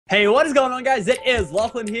Hey, what is going on, guys? It is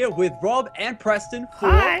Lachlan here with Rob and Preston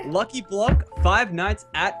for Lucky Block 5 Nights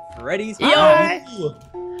at Freddy's. Yo!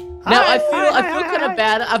 Now I feel kind of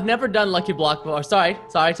bad. I've never done Lucky Block before. Sorry,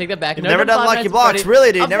 take that back. You've never done Lucky Blocks,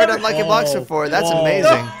 really, dude? Never done Lucky Blocks before. That's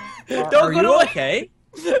amazing. Are you okay?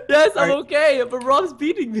 Yes, I'm okay, but Rob's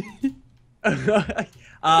beating me.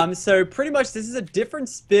 So pretty much this is a different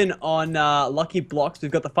spin on Lucky Blocks.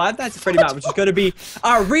 We've got the 5 Nights at Freddy map, which is going to be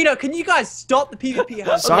Rita, can you guys stop the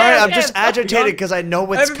PvP? Sorry, I'm just agitated because I know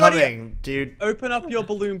what's coming, dude. Open up your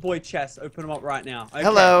Balloon Boy chest. Open them up right now. Okay.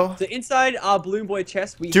 Hello. So inside our Balloon Boy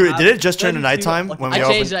chest, we Dude, did it just turn to nighttime when we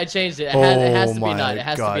opened? I changed it. It has to be night. It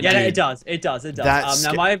has to be night. Yeah, it does. It does.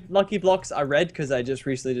 Now my Lucky Blocks are red because I just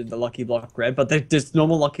recently did the Lucky Block red, but they're just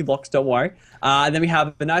normal Lucky Blocks, don't worry. And then we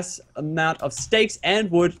have a nice amount of stakes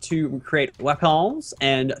and wood to create weapons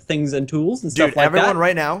and things and tools and stuff like that. Dude, everyone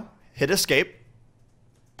right now, hit escape.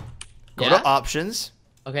 Go to options.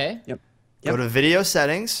 Okay. Yep. Go to video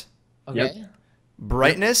settings. Okay.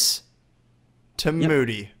 Brightness to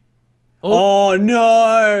moody. Oh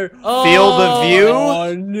no! Field of view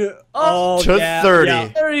to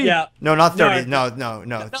 30. Yeah. No, not 30. No.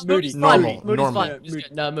 Moody. Normal.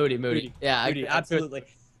 No, moody. Yeah, moody. Absolutely.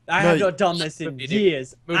 I have not done this in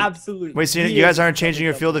years. Absolutely. Wait, so you guys aren't changing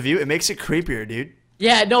your field of view? It makes it creepier, dude.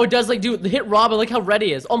 Yeah, no, it does. Like, dude, hit Rob and look how red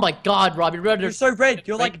he is. Oh my God, Rob, you're red. You're so red.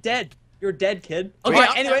 You're like dead. You're dead, kid. Okay.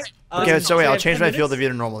 Anyway. Okay, so wait, I'll change my field of view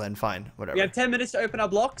to normal then. Fine, whatever. We have 10 minutes to open our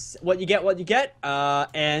blocks. What you get.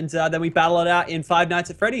 And then we battle it out in 5 Nights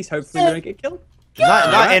at Freddy's. Hopefully we don't get killed.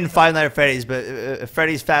 Not in 5 Nights at Freddy's, but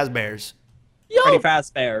Freddy's Fazbear's. Yo, Freddy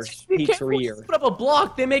Fazbear's Pizzeria. Put up a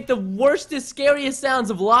block. They make the worstest, scariest sounds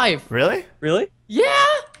of life. Really? Really? Yeah.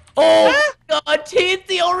 Oh God,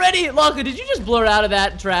 teensy already. Lachlan, did you just blur out of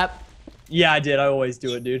that trap? Yeah, I did. I always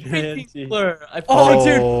do it, dude. Blur. Oh,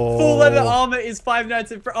 dude, full leather armor is 5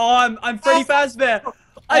 Nights at Freddy. Oh, I'm Freddy Fazbear.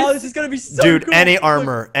 Oh, this is gonna be so dude, cool. any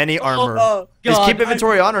armor. Oh, just keep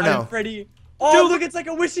inventory on or no? I'm Freddy. Oh, dude, look, it's like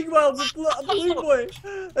a wishing well with Balloon Boy.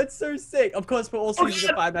 That's so sick. Of course, we're also using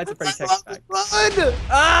the 5 Nights at Freddy text pack. Run!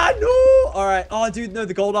 Ah, no! Alright. Oh, dude, no,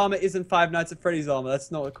 the gold armor isn't 5 Nights at Freddy's armor.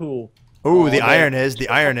 That's not cool. Ooh, the iron is. The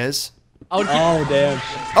iron is. Oh, damn.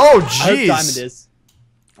 Oh, I jeez. hope diamond is.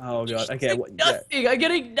 Oh, God. Okay. Nothing. I'm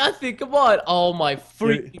getting nothing. Come on. Oh, my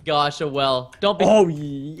freaking gosh. Oh, well. Don't be. Oh,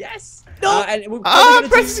 yes. No. And we're probably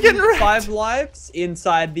Press is getting wrecked. 5 lives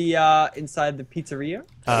inside the pizzeria.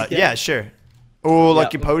 Okay. Yeah, sure. Oh,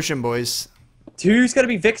 lucky potion, boys. 2's gonna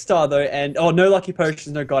be Vicstar though, and no lucky potions,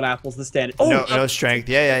 no god apples, the standard. Oh, no strength.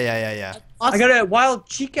 Yeah. I got a wild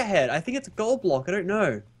Chica head. I think it's a gold block. I don't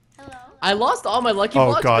know. Hello. I lost all my lucky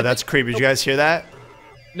blocks. Oh God, that's creepy. Did you guys hear that?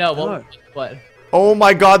 No. What? Oh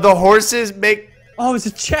my God, the horses make. Oh, it's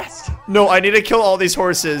a chest. No, I need to kill all these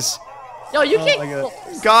horses. No, you can't.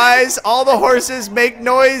 Guys, all the horses make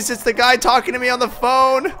noise. It's the guy talking to me on the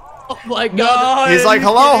phone. Oh my God. He's like,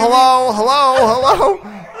 hello.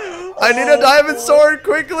 I need a diamond sword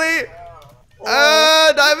quickly.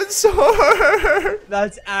 Diamond sword.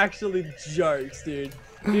 That's actually jokes, dude.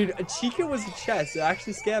 Dude, a Chica was a chest. It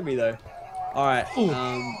actually scared me though. All right.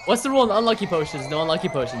 What's the rule on unlucky potions? No unlucky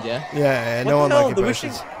potions, yeah? Yeah, no unlucky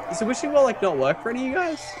potions. Does the wishing well like not work for any of you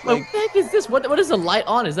guys? Like, what the heck is this? What is the light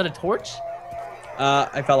on? Is that a torch?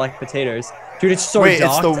 I felt like potatoes. Dude, it's so dark. Wait,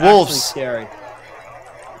 it's the wolves. It's scary.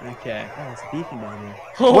 Okay. Oh, it's beeping down there.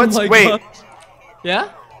 Oh my God.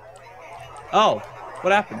 Yeah? Oh,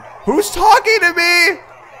 what happened? Who's talking to me?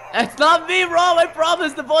 That's not me, Rob. I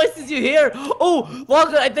promise. The voices you hear. Oh,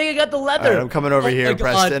 Lachlan, I think I got the leather. All right, I'm coming over here,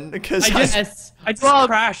 Preston. Because I just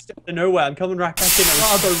crashed out of nowhere. I'm coming right back in.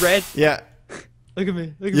 It was so red. Yeah. Look at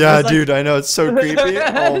me. Yeah, dude, I know. It's so creepy.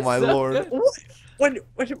 Oh, my Lord. What?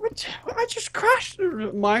 I just crashed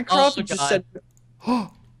Minecraft and just said...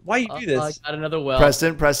 Why you do this? I got another well.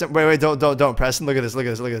 Preston, wait, don't. Preston, look at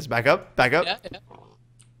this. Back up. Yeah.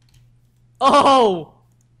 Oh,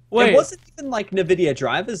 wait. It wasn't even like NVIDIA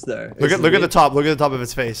drivers though. Look at the top. Look at the top of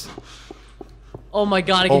its face. Oh my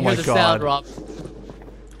God, I can hear the sound, Rob.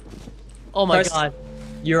 Oh my God.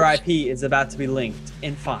 Your IP is about to be linked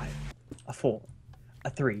in 5, a 4, a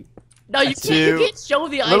 3. No, you can't show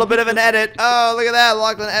the IP. A little bit of an edit. Oh, look at that.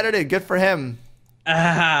 Lachlan edited. Good for him.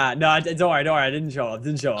 No, don't worry, I didn't show up.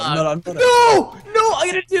 No, I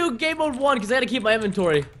gotta do game mode 1 because I gotta keep my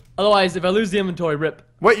inventory. Otherwise, if I lose the inventory, rip.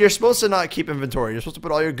 What? You're supposed to not keep inventory. You're supposed to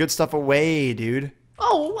put all your good stuff away, dude.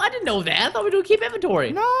 Oh, I didn't know that. I thought we were doing keep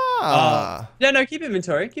inventory. Nah. No, keep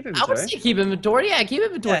inventory. I would say keep inventory. Yeah, keep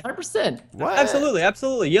inventory. 100%. What?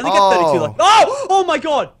 Absolutely. You only get 32 lucky. Oh my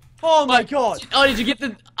God. Oh my god. Oh, did you get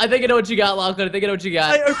the? I think I know what you got, Lachlan. I think I know what you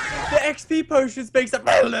got. The XP potions makes up.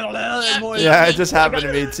 Yeah, it just happened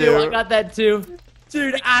to me I too. got that too.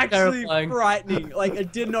 Dude, actually Terrifying. frightening. Like, I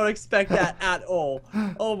did not expect that at all.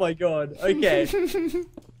 Oh my god. Okay.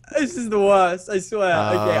 This is the worst, I swear.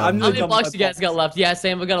 Okay, I'm How many blocks you guys got left? Yeah,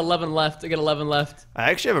 Sam, we got 11 left. I got 11 left.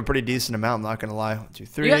 I actually have a pretty decent amount, I'm not gonna lie. 1, 2,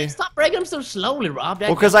 3. You gotta stop breaking them so slowly, Rob.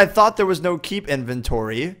 Well, because I thought there was no keep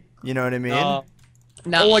inventory. You know what I mean?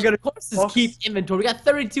 Now, I got a course this keep inventory. We got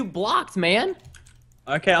 32 blocks, man.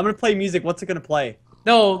 Okay, I'm gonna play music. What's it gonna play?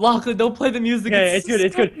 No, Lachlan, don't play the music. Okay, it's good,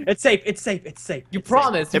 it's good. It's safe, it's safe, it's safe. You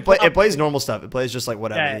promise. It plays normal stuff. It plays just like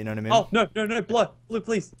whatever, you know what I mean? Oh, no, blue,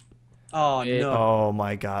 please. Oh, no. Oh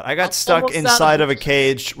my god. I got stuck inside of a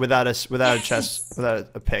cage without a chest, without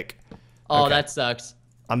a pick. Oh, that sucks.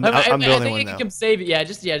 I'm building one now. I think you can save it. Yeah,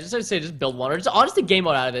 just build one, or just honestly game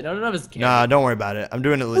mode out of it. None of us care. Nah, don't worry about it. I'm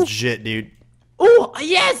doing it legit, dude. Oh,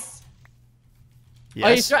 yes. Yes.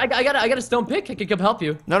 Are you sure? I got a stone pick. I can come help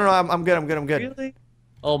you. No, I'm good. Really?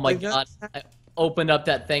 Oh my god. I opened up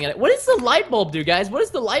that thing. And what does the light bulb do, guys? What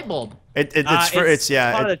is the light bulb? Yeah. What is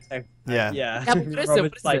it?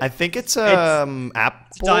 I think it's apple.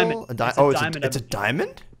 Diamond. It's a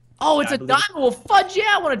diamond. Oh, it's a diamond. Well, fudge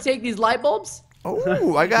yeah! I want to take these light bulbs.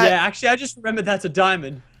 Oh, I got. Yeah, actually, I just remembered that's a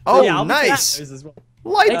diamond. Oh, yeah, nice. As well.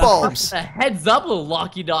 Light bulbs. Heads up, little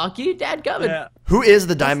locky docky. Dadgummit. Yeah. Who is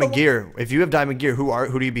the diamond gear? If you have diamond gear,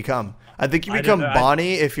 who do you become? I think you become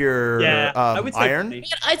Bonnie if you're I would say iron. Bonnie.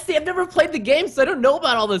 I see. I've never played the game, so I don't know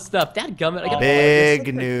about all this stuff. Dadgummit. Big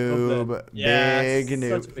noob. Yeah, Big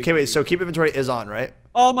noob. Okay, wait. So keep inventory is on, right?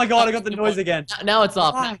 Oh my god, I got the noise again. Now it's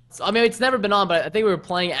off. I mean, it's never been on, but I think we were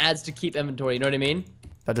playing ads to keep inventory. You know what I mean?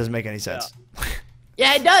 That doesn't make any sense.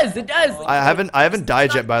 Yeah, it does. It does. I haven't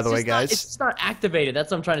died yet, by the way, guys. It's just not activated. That's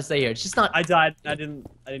what I'm trying to say here. It's just not. I died. I didn't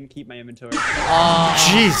keep my inventory.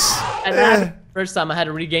 Jeez. And that first time I had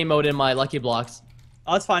to regame mode in my lucky blocks.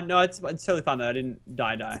 Oh, it's fine. No, it's totally fine. Though. I didn't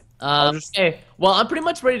die. Okay. Well, I'm pretty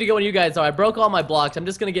much ready to go when you guys are. I broke all my blocks. I'm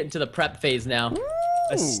just gonna get into the prep phase now.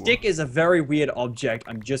 A stick is a very weird object.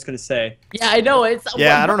 I'm just gonna say. Yeah, I know. It's.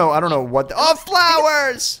 Yeah, I don't know what. Oh,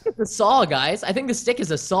 flowers! It's a saw, guys. I think the stick is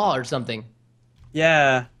a saw or something.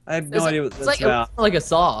 Yeah, I have no idea what that's about. It's like a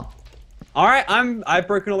saw. All right, I've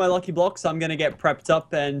broken all my lucky blocks, so I'm gonna get prepped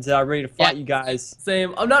up and ready to fight you guys.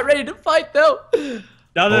 Same. I'm not ready to fight though.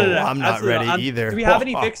 No. I'm not ready either. Do we have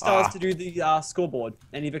any Vic stars to do the scoreboard?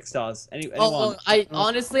 Any Vic stars? Anyone? Oh, I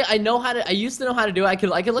honestly, I know how to. I used to know how to do it. I could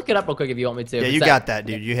look it up real quick if you want me to. Yeah, you got that,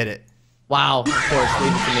 dude. You hit it. Wow, of course.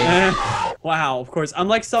 Leave it to me. Wow, of course. I'm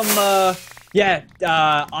like some.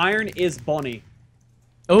 Iron is Bonnie.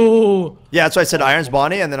 Oh. Yeah, that's why I said Iron's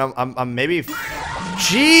Bonnie, and then I'm maybe.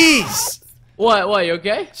 Jeez. What? You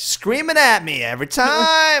okay? Screaming at me every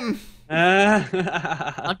time.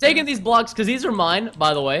 I'm taking these blocks because these are mine,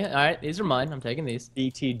 by the way. All right, these are mine. I'm taking these.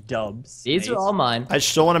 BT dubs. These are all mine. I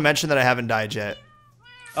still want to mention that I haven't died yet.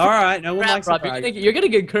 All right, no one likes Rob, you're gonna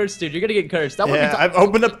get cursed, dude. You're gonna get cursed. Yeah, I've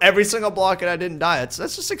opened up every single block and I didn't die. That's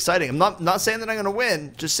just exciting. I'm not saying that I'm gonna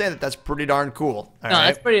win. Just saying that that's pretty darn cool. All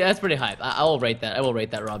right? that's pretty hype. I will rate that. I will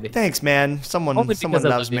rate that, Robbie. Thanks, man. Someone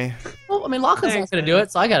loves me. Well, I mean, Lachlan's not gonna do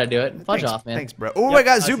it, so I gotta do it. Fudge off, man. Thanks, bro. Oh, I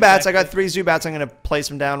got Zubats. I got 3 Zubats. I'm gonna place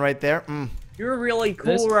them down right there. You're really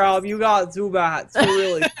cool, Rob. You got Zubats. You're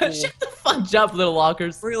really cool. Shut the fudge up, little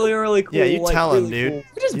lockers. Really cool. Yeah, you tell him, dude. Cool.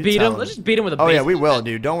 We just beat him. Let's just beat him with a. Oh yeah, we will,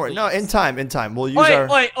 dude. Don't worry. No, in time. We'll use our.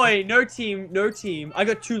 Wait. No team. I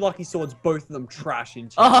got 2 lucky swords. Both of them trash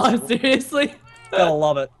into. Oh, seriously? Gotta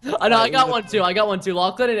love it. I know. I got one too.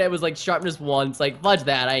 Lachlan, and it was like sharpness 1. It's like fudge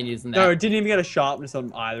that. I ain't using that. No, it didn't even get a sharpness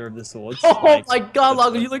on either of the swords. Oh my god,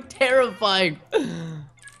 Lachlan, you look terrifying.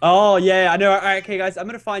 Oh yeah, I know. All right, okay, guys, I'm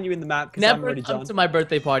gonna find you in the map because I'm already done. Never come to my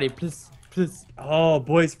birthday party, please. Oh,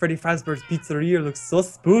 boys, Freddy Fazbear's Pizzeria looks so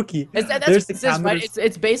spooky. That's what this is, right?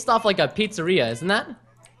 It's based off like a pizzeria, isn't that?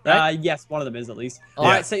 Right? Yes, one of them is at least. Yeah. All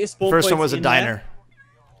right, set your spawn First points one was a diner. There.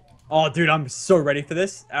 Oh, dude, I'm so ready for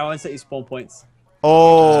this. I want to set your spawn points.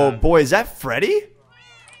 Oh boy, is that Freddy?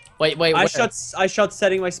 Wait. I shot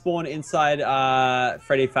setting my spawn inside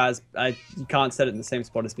Freddy Faz. You can't set it in the same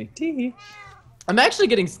spot as me. Tee. I'm actually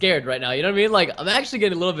getting scared right now. You know what I mean? Like I'm actually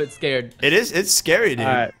getting a little bit scared. It's scary, dude.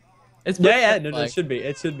 All right. It's no, it should be.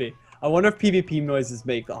 I wonder if PvP noises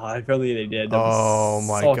make. Oh, if only they did. Oh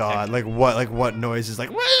my god! Like what noises? Like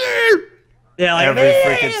yeah, like every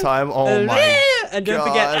freaking time. Oh my god! And don't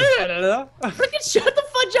forget. Freaking shut the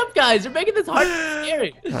fudge up, guys! You're making this hard and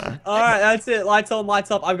scary. All right, that's it. Lights on, lights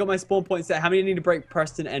off. I've got my spawn point set. How many need to break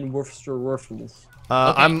Preston and Woofless?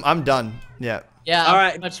 I'm done. Yeah. Yeah. All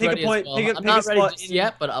right, I'm much pick ready a point. as well. Pick I'm not a ready spot just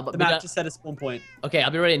yet, but the map just set a spawn point. okay,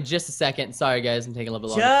 I'll be ready in just a second. Sorry, guys, I'm taking a little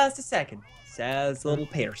bit longer. Just a second. Says little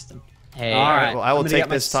Peterston. Hey. All right. Well, I will I'm gonna take get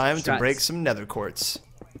my this time to strats. break some nether quartz.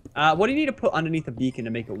 What do you need to put underneath the beacon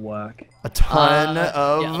to make it work? A ton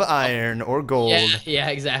of yeah. iron or gold. Yeah,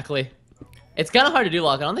 exactly. It's kind of hard to do,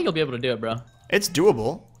 Locke. I don't think you'll be able to do it, bro. It's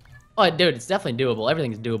doable. Oh, dude, it's definitely doable.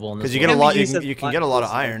 Everything's doable in this. Because you world. get a lot. use You can get a lot of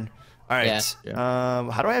iron. All right.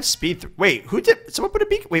 Yeah. How do I have speed? Wait, who did? Someone put a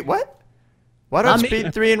beacon. Wait, what? Why do I have Not me.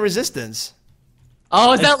 speed 3 and resistance?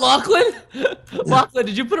 Oh, is that Lachlan? Lachlan,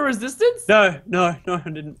 did you put a resistance? No, I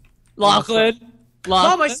didn't. Lachlan.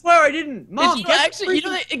 Mom, I swear I didn't. Mom, Did you get actually, you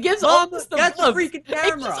know, freaking- it gives all Mom, of us the get the buffs. freaking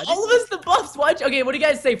camera. It gives all of us the buffs. Why'd you, okay, what do you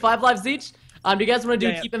guys say? 5 lives each? Do you guys want to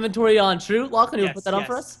do Yeah. keep inventory on true? Lachlan, you want to put that on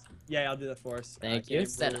for us? Yeah, I'll do that for us. Thank you.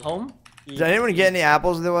 Set home. Did anyone get any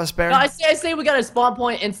apples that was spare? No, I say we got a spawn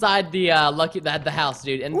point inside the the house,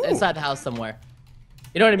 dude. Inside the house somewhere.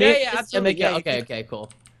 You know what I mean? Yeah, absolutely. Yeah, okay,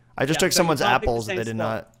 cool. I just Yeah, took so someone's you can't pick the apples that same they did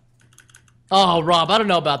spot. not. Oh, Rob, I don't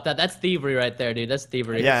know about that. That's thievery right there, dude. That's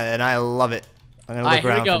thievery. Yeah, and I love it. I'm gonna All look right,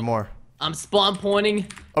 here we around go. for more. I'm spawn pointing.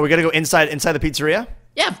 Oh, we gotta go inside the pizzeria.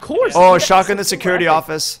 Yeah, of course. Oh, Dude, shotgun the that's so security epic.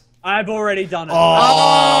 office. I've already done it. Oh,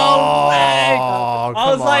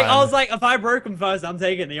 I was come on. like, if I broke him first, I'm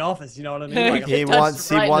taking the office. You know what I mean? Like, He Touched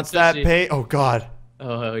wants right in the that tushy. pay. Oh God.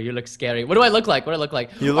 Oh, you look scary. What do I look like?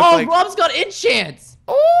 You look oh, like- Rob's got enchants.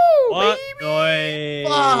 Oh, what? baby.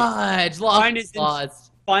 Fudge.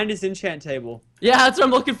 Find his enchant table. Yeah, that's what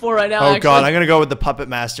I'm looking for right now. Oh actually. God, I'm gonna go with the puppet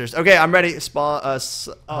masters. Okay, I'm ready. Spawn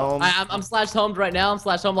home. I'm slash homed right now. I'm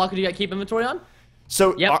slash home. Lock, do you got keep inventory on?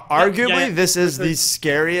 So Yep. arguably, Yeah. this is the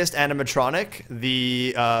scariest animatronic.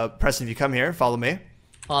 The Preston, if you come here, follow me.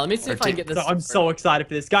 Let me see if I can get this. So I'm so excited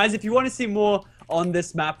for this, guys. If you want to see more on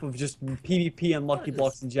this map of just PvP and Lucky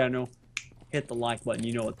Blocks in general, hit the like button.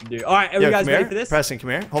 You know what to do. All right, are you guys come ready here. for this? Preston, come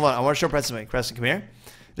here. Hold on, I want to show Preston something. Preston, come here.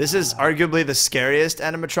 This is arguably the scariest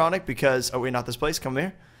animatronic because wait, not this place. Come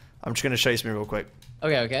here. I'm just gonna show you something real quick.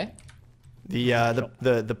 Okay.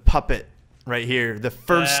 The puppet right here. The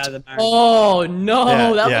first. Oh no,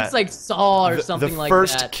 Yeah, that yeah. looks like Saw or something like that. The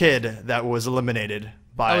first kid that was eliminated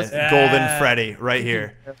by was- Golden Freddy right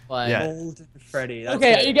here. Yeah. Golden Freddy. That's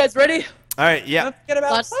Okay, it. are you guys ready? All right, yeah. Don't forget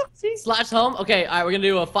about Slash, Foxy. slash home. Okay, all right, we're gonna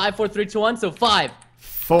do a 5, 4, 3, 2, 1. So 5,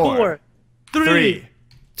 4, 3, 3,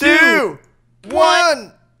 2,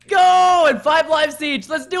 1. go! And 5 lives each.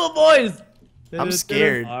 Let's do it, boys. I'm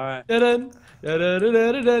scared. All right. Dun-dun,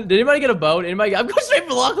 dun-dun-dun-dun-dun. Did anybody get a boat? Anybody? I'm going straight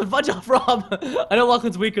for Lachlan. Fudge off, Rob. I know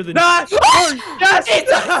Lachlan's weaker than you. Oh, yes!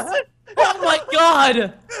 Jesus! Oh my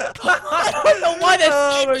God! I don't know why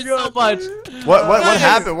that scared me so much. What Guys,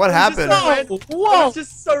 happened? What it was just happened? so- Whoa! It was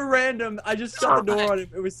just so random. I just shut the door on him.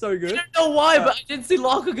 It was so I good. don't know why, but I didn't see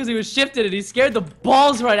Lachlan because he was shifted and he scared the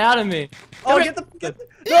balls right out of me. Oh, get the.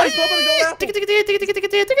 No, he's not gonna go apple.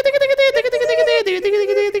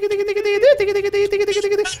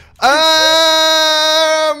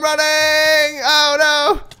 I'm running.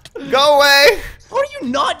 Oh no! Go away! How are you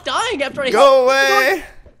not dying after I Go away!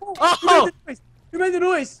 Oh! Who made the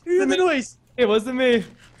noise? Who made the noise? It wasn't me.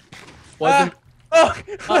 Wasn't. Oh,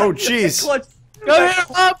 Oh jeez! clutch. Come here,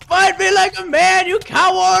 Rob! Fight me like a man, you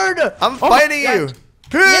coward! I'm fighting you.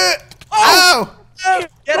 Oh. Ow!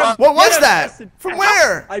 Get him. What was Get him, that? Preston. From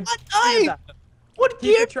where? I dying. that. What Keep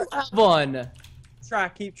gear the do you have on?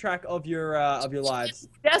 Keep track of your lives.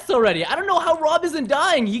 Death already. I don't know how Rob isn't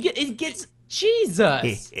dying. It gets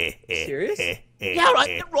Jesus. Serious? Yeah,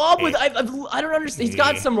 right. Rob with I don't understand. He's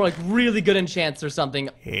got some like really good enchants or something.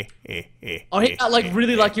 Oh, he got like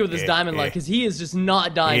really lucky with his diamond luck because he is just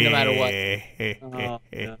not dying no matter what.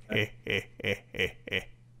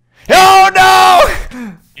 Oh no!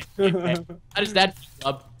 I just that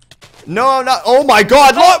Rob. No, I'm not. Oh my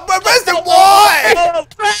God! Look, Preston, why? Oh,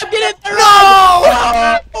 Rob, get in there! No!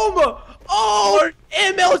 Oh,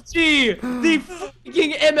 MLG! The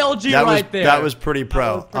freaking MLG right there. That was pretty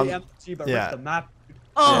pro. That was pretty empty, but yeah. rip the map.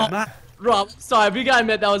 Oh, The map. Rob, sorry, we gotta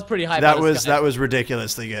admit that was pretty high. That was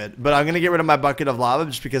ridiculously good. But I'm gonna get rid of my bucket of lava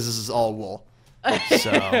just because this is all wool.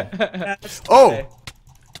 So. That's Oh! okay.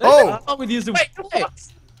 Oh! Wrong with you? Wait,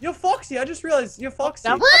 you're Foxy. I just realized you're Foxy.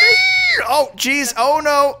 Now- Oh, jeez. Oh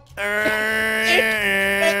no.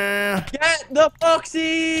 Get the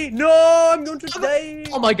Foxy! No, I'm going to die.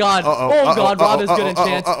 Oh my God! Oh God! Rob is good in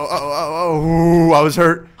chance. Oh, I was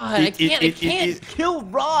hurt. I can't kill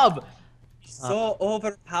Rob. So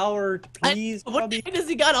overpowered. Please, What Robbie. the heck has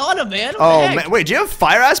he got on him, man? What the Oh heck? man, wait. Do you have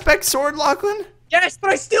fire aspect sword, Lachlan? Yes, but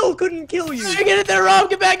I still couldn't kill you. Get in there, Rob!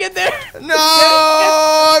 Get back in there! No,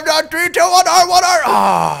 I'm not 3, 2, 1, R, 1, R.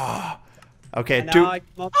 Ah. Okay, And dude. now I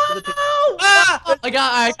come up to the ah! I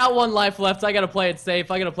got 1 life left. I gotta play it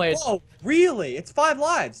safe. I gotta play it. Oh, really? It's 5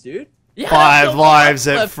 lives, dude. Yeah, 5 lives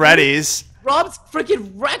at left, Freddy's. dude. Rob's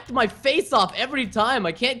freaking wrecked my face off every time.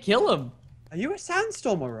 I can't kill him. Are you a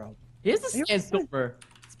sandstormer, Rob? He is a sandstormer.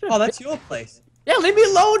 Oh, that's your place. Yeah, leave me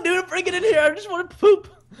alone, dude. I'm bringing it in here. I just want to poop.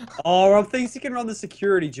 Oh, Rob thinks he can run the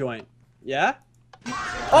security joint. Yeah?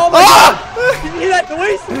 Oh my god! Did you hear that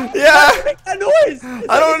noise? Yeah. Make that noise!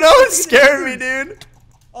 I don't know. It scared me, dude.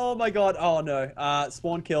 Oh my god. Oh no.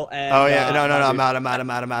 Spawn kill and. Oh yeah. No. I'm out.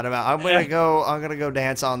 I'm gonna go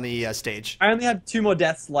dance on the stage. I only have 2 more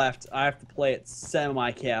deaths left. I have to play it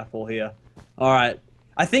semi-careful here. All right.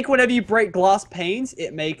 I think whenever you break glass panes,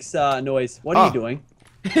 it makes noise. What are you doing?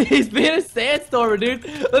 He's being a sandstormer, dude.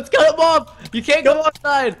 Let's cut him off. You can't go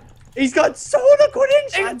outside. He's got so good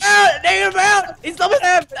enchant. Take him out. He's coming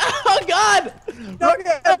out. Oh god. No,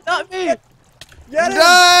 Not me. Get him.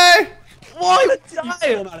 Die! Why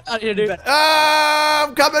die? Out of here, dude.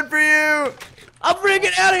 I'm coming for you. I'm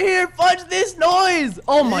freaking out of here. Fudge this noise.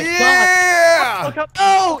 Oh my god. Yeah.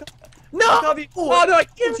 No. No. Oh no, I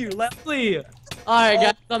killed you. Leslie. All right,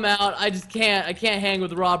 guys, I'm out. I just can't. I can't hang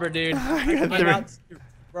with Robert, dude. I'm out.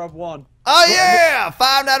 Rob won. Oh yeah!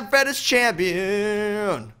 5 Nights at Freddy's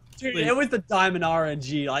champion. Dude, it was the diamond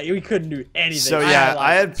RNG. Like we couldn't do anything. So yeah,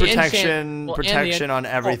 I had protection on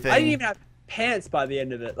everything. I didn't even have pants by the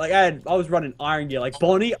end of it. Like I was running iron gear, like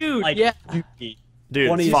Bonnie. Dude, like, yeah. Dude,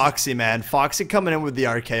 Bonnie Foxy, man, Foxy coming in with the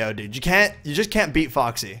RKO, dude. You just can't beat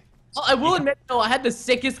Foxy. Oh, I will admit though, I had the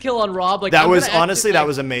sickest kill on Rob. Like that was honestly, that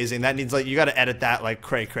was amazing. That needs like you got to edit that like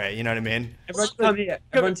cray. You know what I mean? Everyone come here.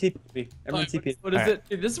 Everyone TP me. Everyone TP. What is it?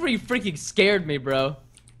 Dude, this is where you freaking scared me, bro.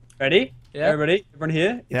 Ready? Yeah. Everybody, everyone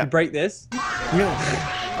here. If you break this.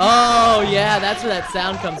 Oh yeah, that's where that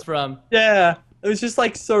sound comes from. Yeah, it was just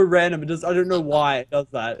like so random. It does. I don't know why it does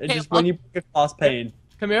that. It just when you break a glass pane.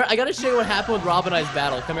 Come here. I gotta show you what happened with Rob and I's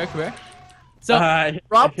battle. Come here. So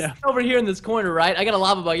Rob's sitting over here in this corner, right? I got a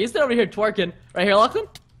lava bug. He's sitting over here twerking. Right here, Lachlan?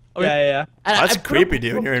 Yeah. That's creepy,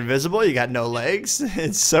 dude. You're invisible. You got no legs.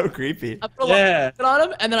 It's so creepy. I put on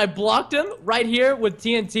him, and then I blocked him right here with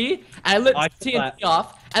TNT, and I lit TNT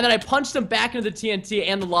off, and then I punched him back into the TNT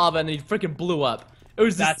and the lava, and he freaking blew up. It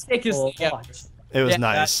was the sickest thing ever. It was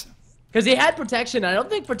nice. Because he had protection. I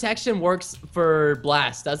don't think protection works for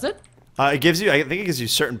blast, does it? It gives you, I think it gives you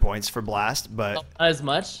certain points for blast, but not as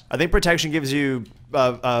much. I think protection gives you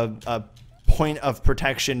a point of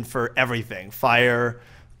protection for everything. Fire.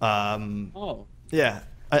 Yeah.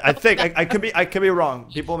 I think I could be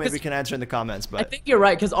wrong. People maybe can answer in the comments, but I think you're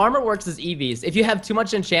right because armor works as EVs. If you have too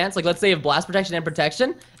much enchants, like let's say you have blast protection and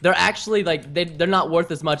protection, they're actually like they're not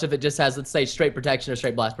worth as much if it just has, let's say, straight protection or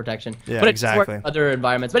straight blast protection. Yeah, but exactly. In other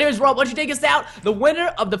environments. But anyways, Rob, why don't you take us out? The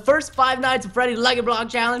winner of the first 5 Nights at Freddy Lucky Block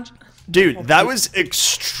Challenge. Dude, that was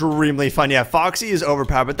extremely fun. Yeah, Foxy is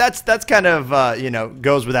overpowered, but that's kind of you know,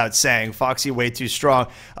 goes without saying. Foxy way too strong.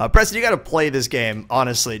 Preston, you got to play this game,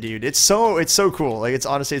 honestly, dude. It's so cool. Like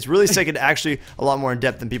it's really sick and actually a lot more in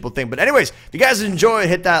depth than people think. But anyways, if you guys enjoyed,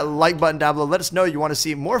 hit that like button down below. Let us know you want to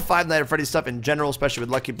see more 5 Nights at Freddy stuff in general, especially with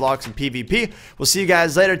Lucky Blocks and PvP. We'll see you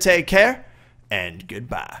guys later. Take care and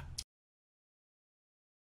goodbye.